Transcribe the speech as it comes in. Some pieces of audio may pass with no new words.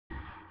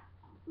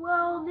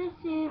Well, this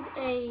is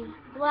a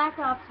Black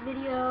Ops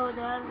video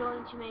that I'm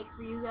going to make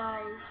for you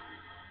guys.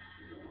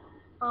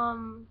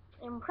 I'm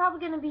probably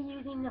going to be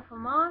using the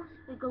FAMAS,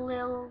 the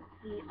Galil,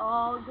 the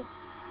AUG,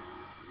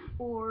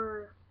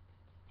 or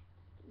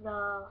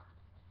the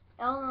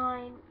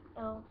L9,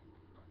 I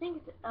think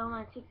it's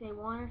L96A1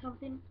 or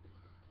something,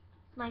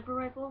 sniper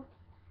rifle.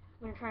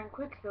 I'm going to try and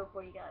quickscope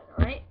for you guys,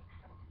 alright?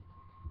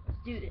 Let's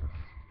do this.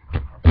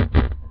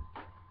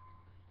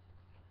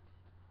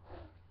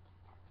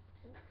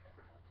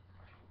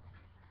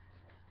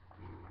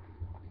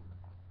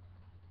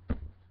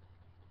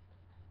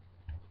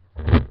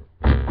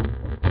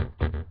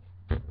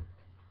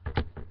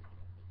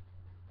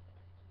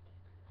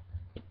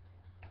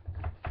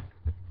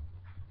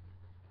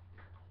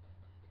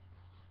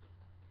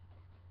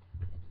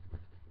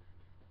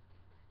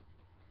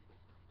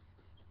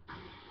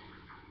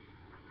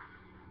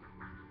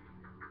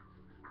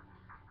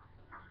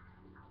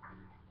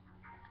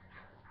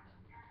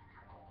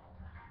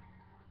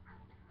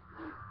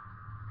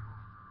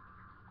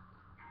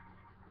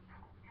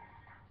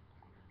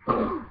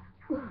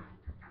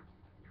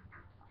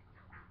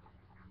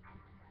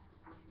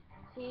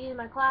 See,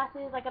 my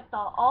classes, I got the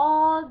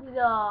AUG,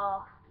 the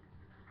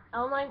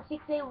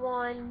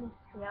L96A1,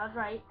 yeah, I was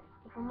right,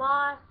 the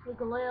FAMAS, the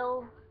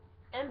Galil,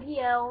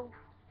 MPL,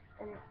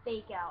 and the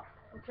Stakeout.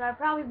 Which I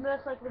probably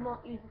most likely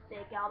won't use the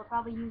Stakeout. I'll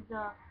probably use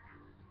the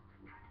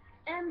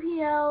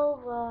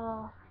MPL,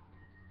 the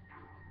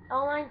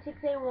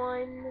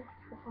L96A1,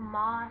 the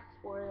FAMAS,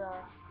 or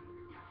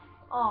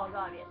the AUG,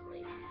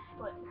 obviously.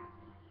 But,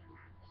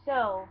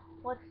 so,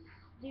 let's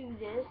do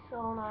this.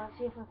 Hold on,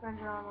 see if my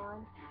friends are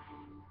online.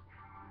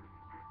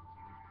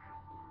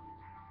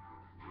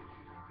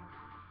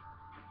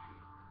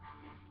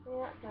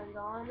 Yeah, turns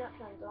on, that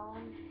turns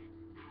on.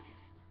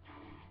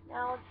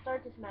 Now let's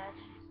start this match.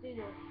 Let's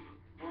do this.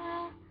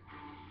 Yeah,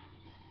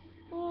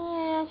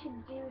 I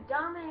should do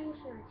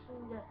domination or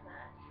team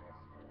deathmatch.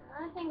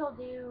 I think I'll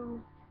do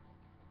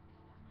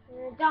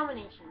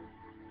domination.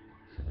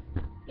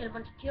 Get a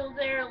bunch of kills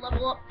there,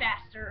 level up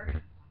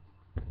faster.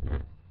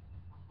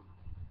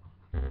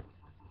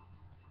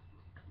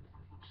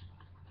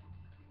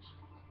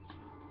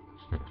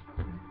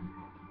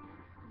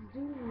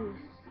 Do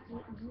this.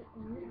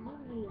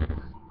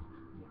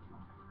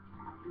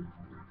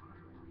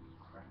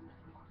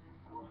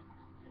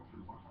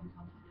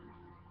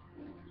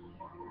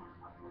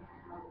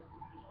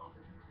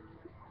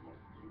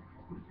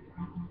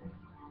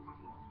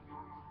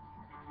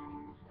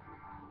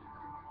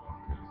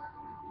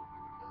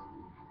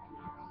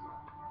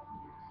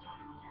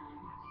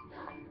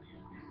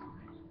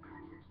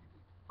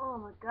 Oh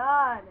my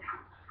god.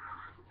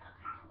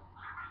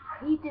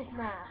 I hate this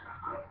map.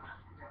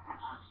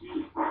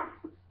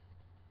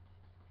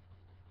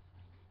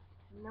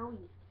 No,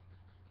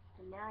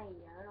 I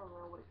don't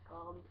know what it's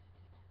called.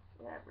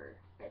 Whatever.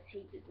 Let's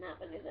hate this map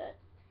under that.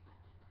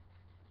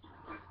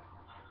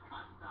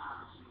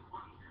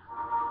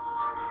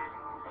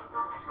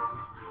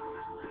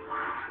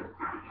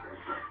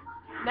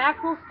 Match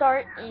will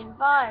start in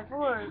 5,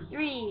 4,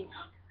 3,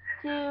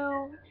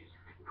 2.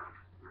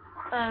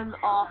 I'm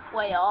off,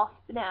 way off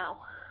now.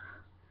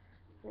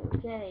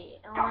 Okay,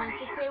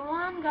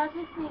 L96A1, got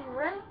this thing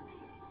ready.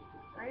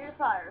 Ready to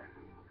fire.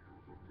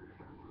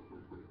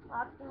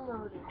 Locked and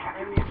loaded.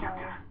 Ready to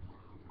fire.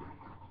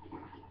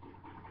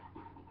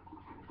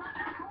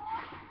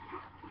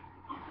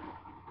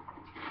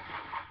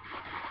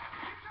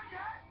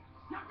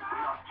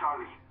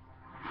 Charlie.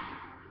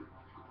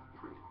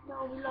 No,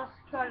 we lost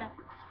Charlie.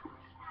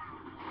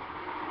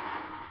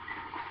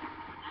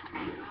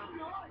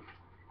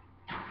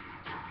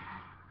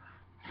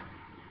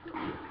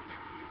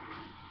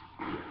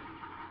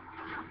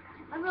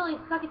 I really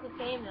suck at this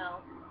game though.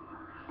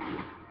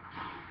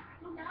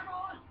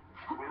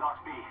 We lost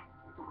B.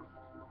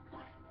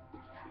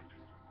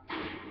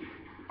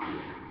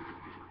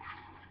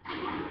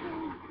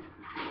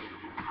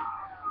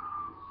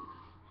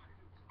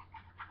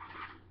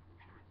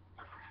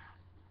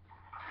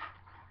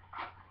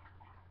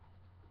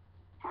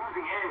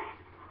 Losing A.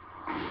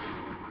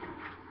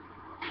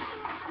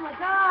 Oh my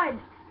god!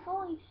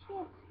 Holy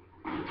shit!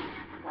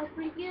 That's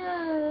pretty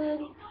good.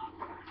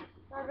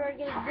 Not a very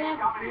good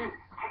example for this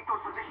Take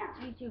those positions.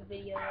 YouTube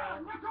video though.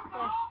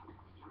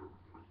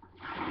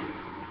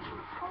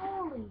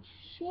 Holy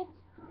shit!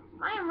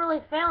 I am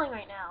really failing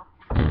right now.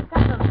 I've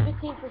got those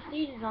 15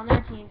 prestiges on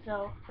their team,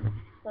 so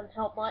doesn't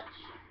help much.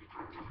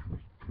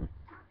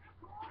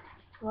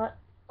 But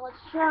let's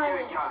try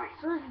this.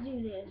 Let's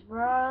do this,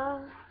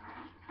 bruh.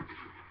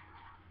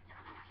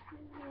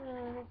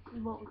 Let's see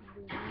what we can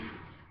do here.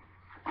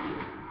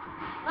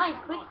 Nice,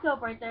 quick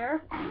scope right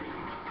there.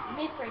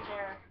 Miss right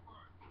there.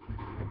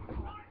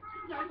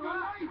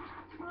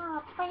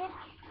 Ah, bitch.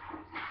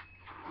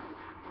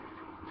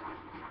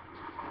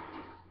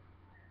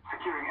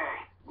 Securing A.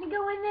 You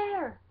go in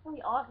there. That'd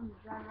be awesome to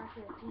drive right to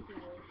the CC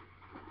with.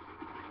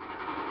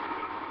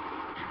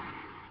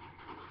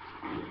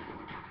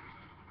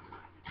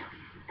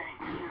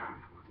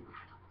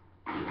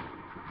 A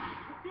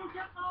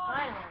secure.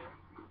 Finally.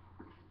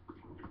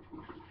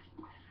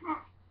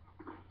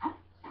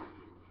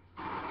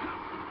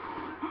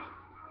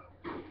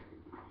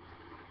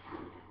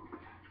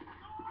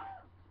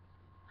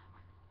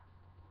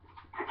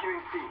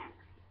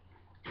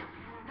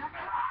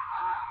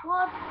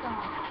 What the?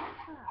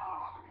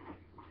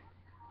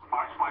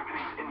 Our spy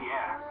plane's in the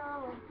air.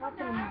 Oh,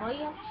 fucking boy,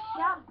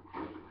 shut.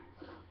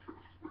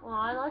 Well,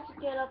 I'd like to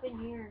get up in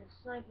here and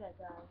snipe that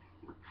guy.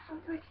 So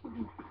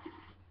freaking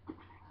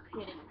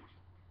kidding.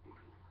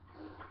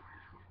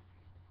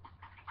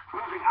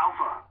 Losing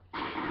Alpha.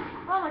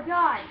 Oh my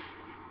god!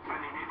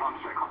 Friendly napalm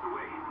strike on the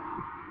way.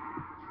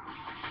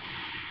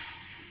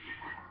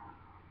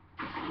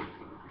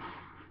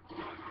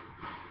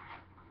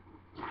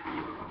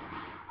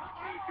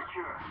 B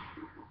secure.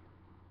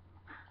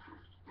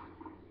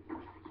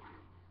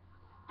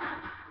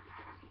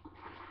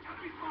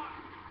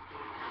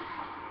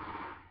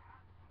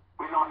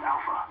 We lost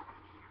Alpha.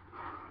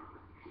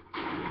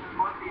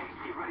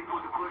 RCXD ready for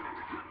deployment.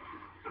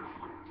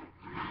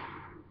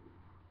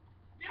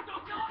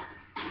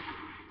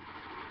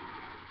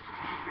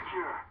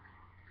 Secure.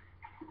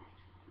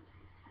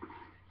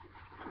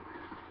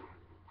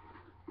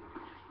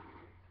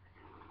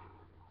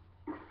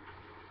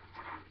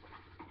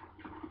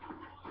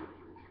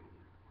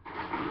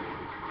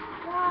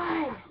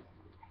 God!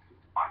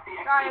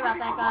 RCXD Sorry about ready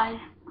that, for guys.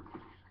 launch.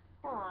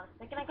 Hold on a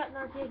second, I got an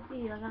RTXD.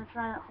 I'm gonna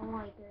try that hole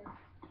right there.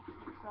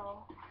 So,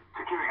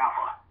 Securing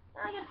Alpha.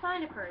 I gotta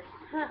find it first.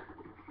 Huh.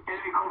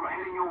 Enemy Cobra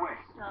heading your way.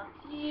 So,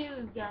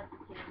 you got to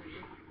kidding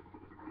me.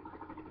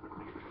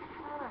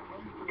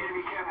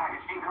 Enemy care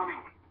package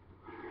incoming.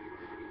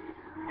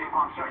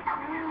 Napalm strike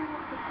coming in.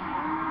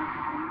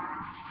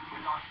 We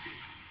lost B.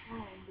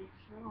 Oh, bitch,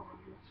 shut up,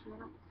 bitch, shut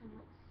up,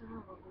 son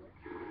of a bitch.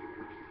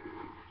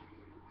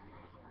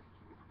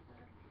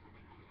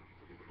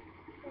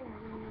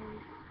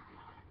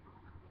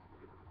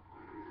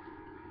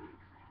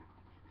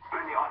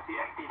 Friendly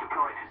RCXD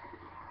deployed.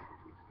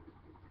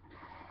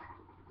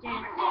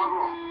 Losing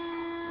Bravo.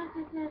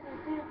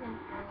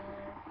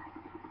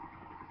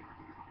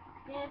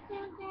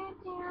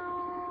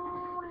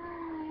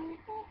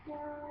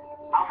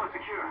 Alpha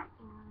secure.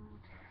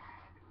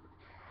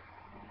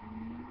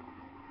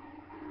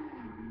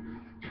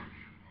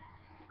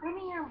 Come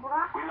here,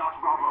 bruh. We lost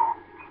Bravo.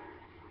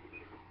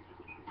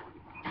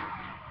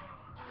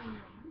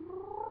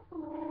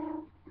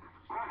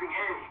 Losing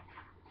A.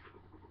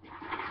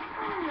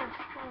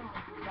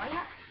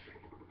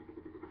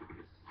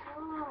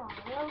 Oh,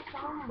 well,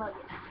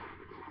 somebody.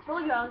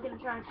 Told you I was gonna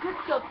try and quick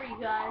scope for you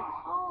guys.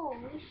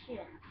 Holy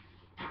shit.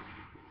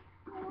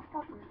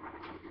 Motherfucker.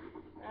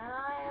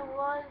 I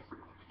was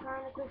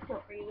trying to quick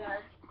scope for you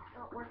guys.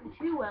 Not working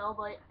too well,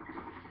 but.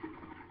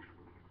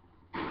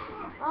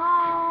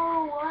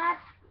 Oh, what?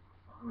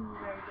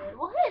 Very good.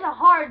 Well, here's a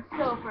hard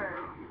scoper.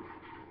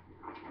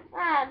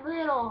 That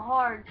little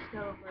hard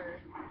scoper.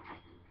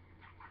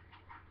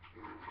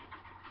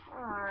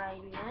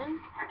 Alrighty then. We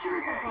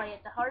Securing can A. play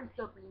it, the hard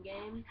scoping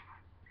game.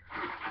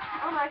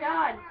 Oh my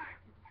god.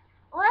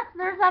 Well,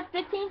 there's that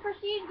 15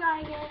 prestige guy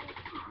again.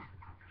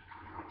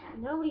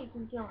 Nobody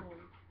can kill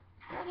him.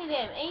 Look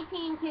at him,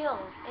 18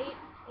 kills.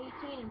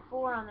 18 and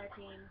 4 on their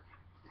team.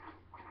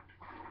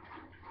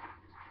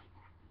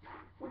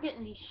 We're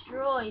getting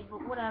destroyed,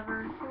 but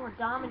whatever. We're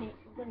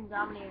getting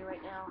dominated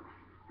right now.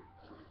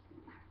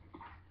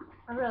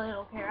 I really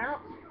don't care.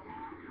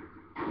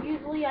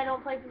 Usually I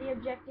don't play for the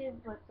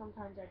objective, but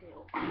sometimes I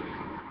do.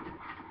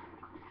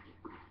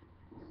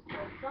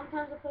 Like,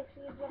 sometimes I play for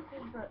the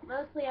objective, but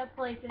mostly I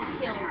play for the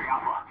kill. Securing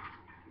Alpha.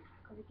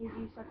 Because it gives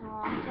you such a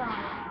long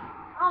time.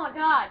 Oh my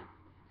god!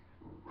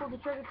 Pulled the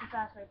trigger too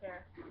fast right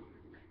there.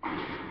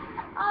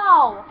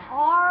 Oh!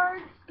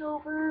 Hard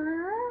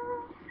scoper!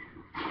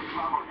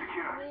 Bravo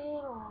secure.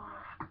 Little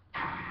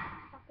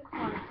fucking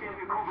hard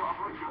Enemy scoper. Cobra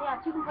operational.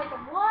 Yeah, you can play the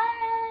what?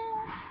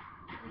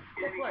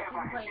 Guess Enemy what? care You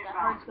can play package that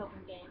hard inbound.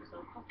 scoping game, so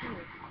fuck you.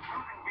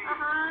 Losing B.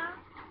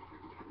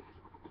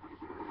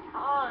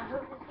 Oh, I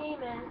hope this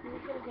game ends.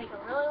 It's gonna take a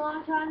really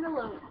long time to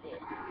load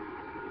it.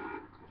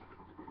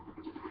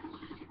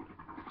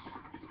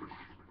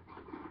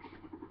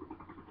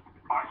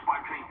 Our spy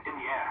plane's in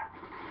the air.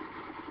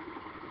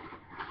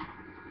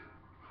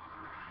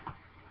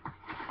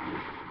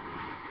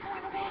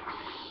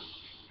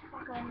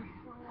 Okay.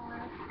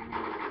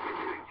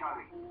 Securing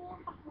Charlie.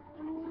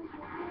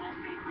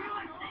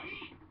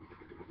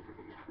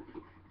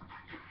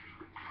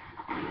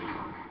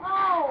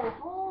 Oh,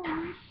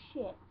 holy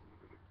shit.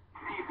 C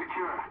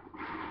secure.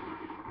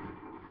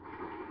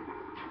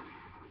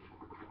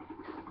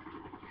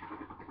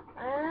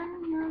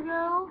 And here we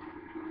go.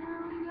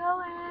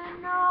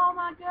 And oh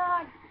my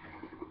god.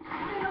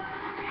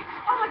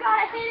 Oh my god,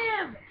 I hit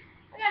him!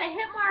 I got a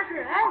hit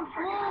marker. That's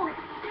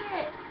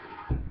bullshit.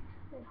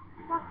 That's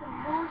fucking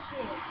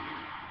bullshit.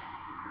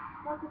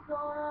 What is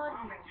going on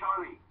here? Losing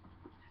Charlie.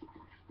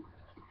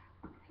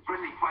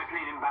 Friendly spy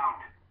plane inbound.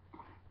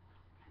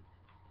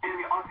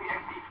 Enemy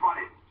RCXD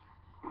spotted.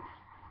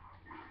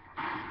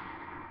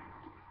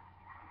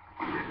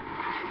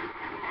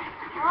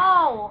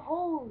 Oh,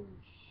 holy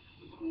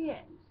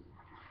shit.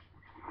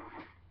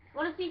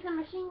 Want to see some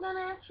machine gun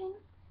action?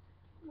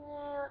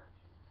 Yeah.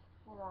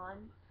 Hold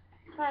on.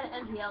 Try the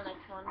NPL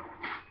next one.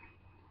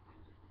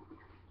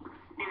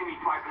 Enemy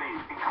spy plane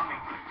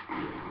incoming.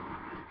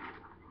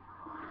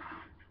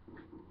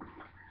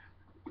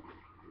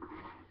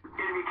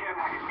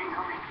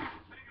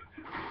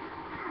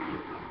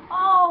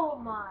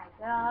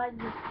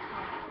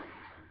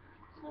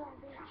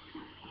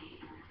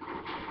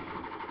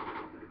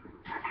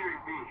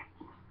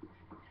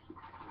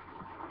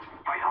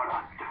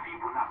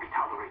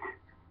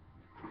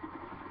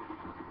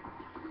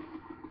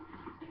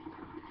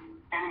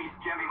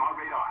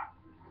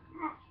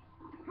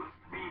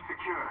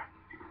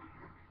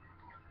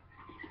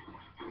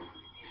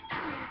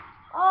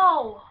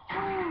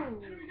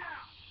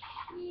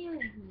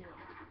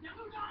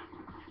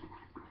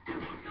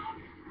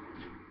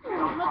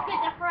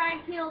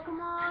 fail,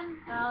 come on.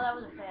 Oh, that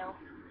was a fail.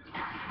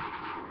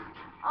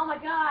 Oh my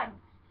god.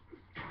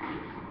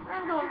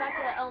 I'm going back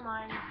to the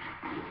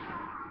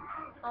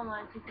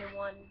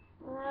L96A1.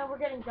 We're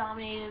getting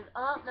dominated.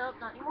 Oh, nope,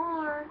 not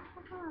anymore.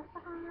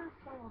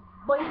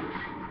 Boy.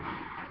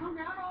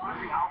 Friendly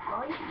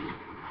Alpha.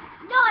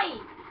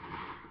 Nice!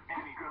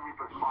 Enemy Grim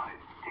Reaper spotted.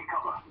 Take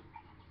cover.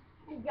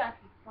 You got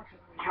some fucking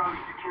Charlie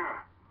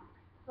secure.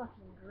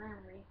 fucking Grim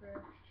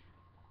Reaper.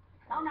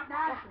 Oh, not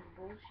bad. Fucking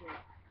bullshit.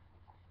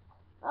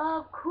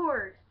 Of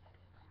course.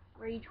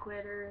 Rage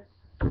quitters.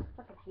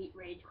 Fucking hate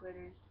rage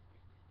quitters.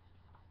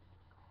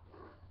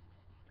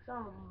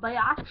 Son of a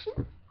bitch.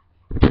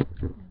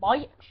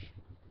 Bitch.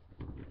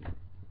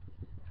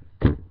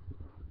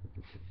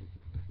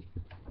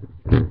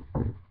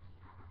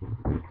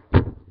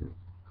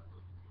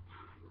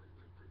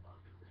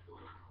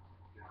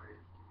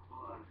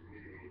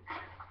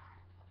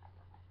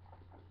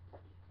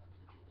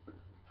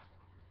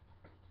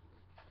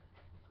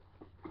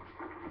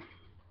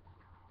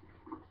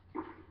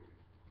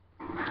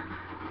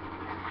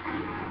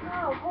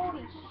 Oh,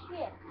 holy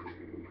shit.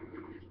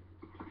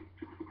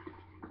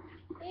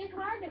 It's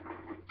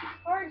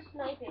hard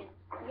sniping.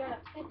 I got a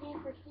 15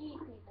 prestige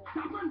people.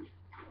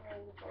 Yeah,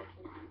 you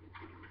bullshit.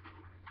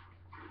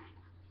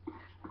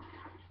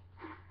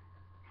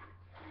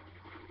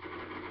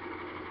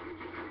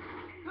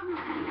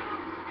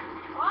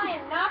 I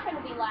am not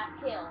gonna be last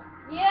kill.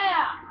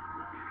 Yeah!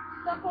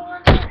 Suck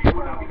on that,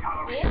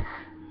 bitch.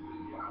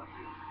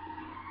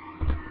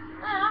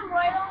 I'm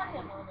right on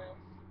him almost.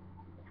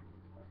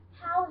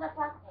 How is that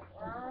possible?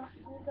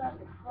 You got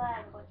the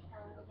flag a bunch of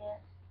times, I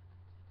guess.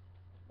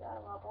 Got a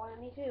lot more than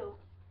me, too.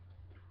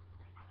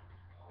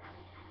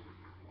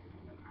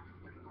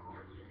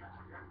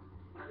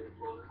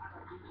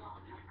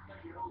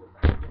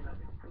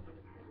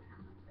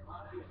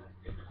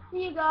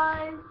 See you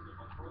guys.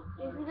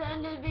 This is the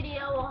end of the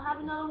video. We'll have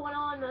another one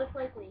on, most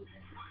likely.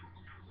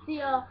 See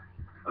ya.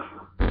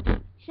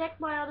 Check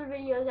my other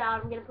videos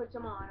out. I'm gonna put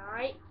some on,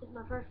 alright? This is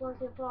my first one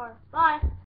so far. Bye.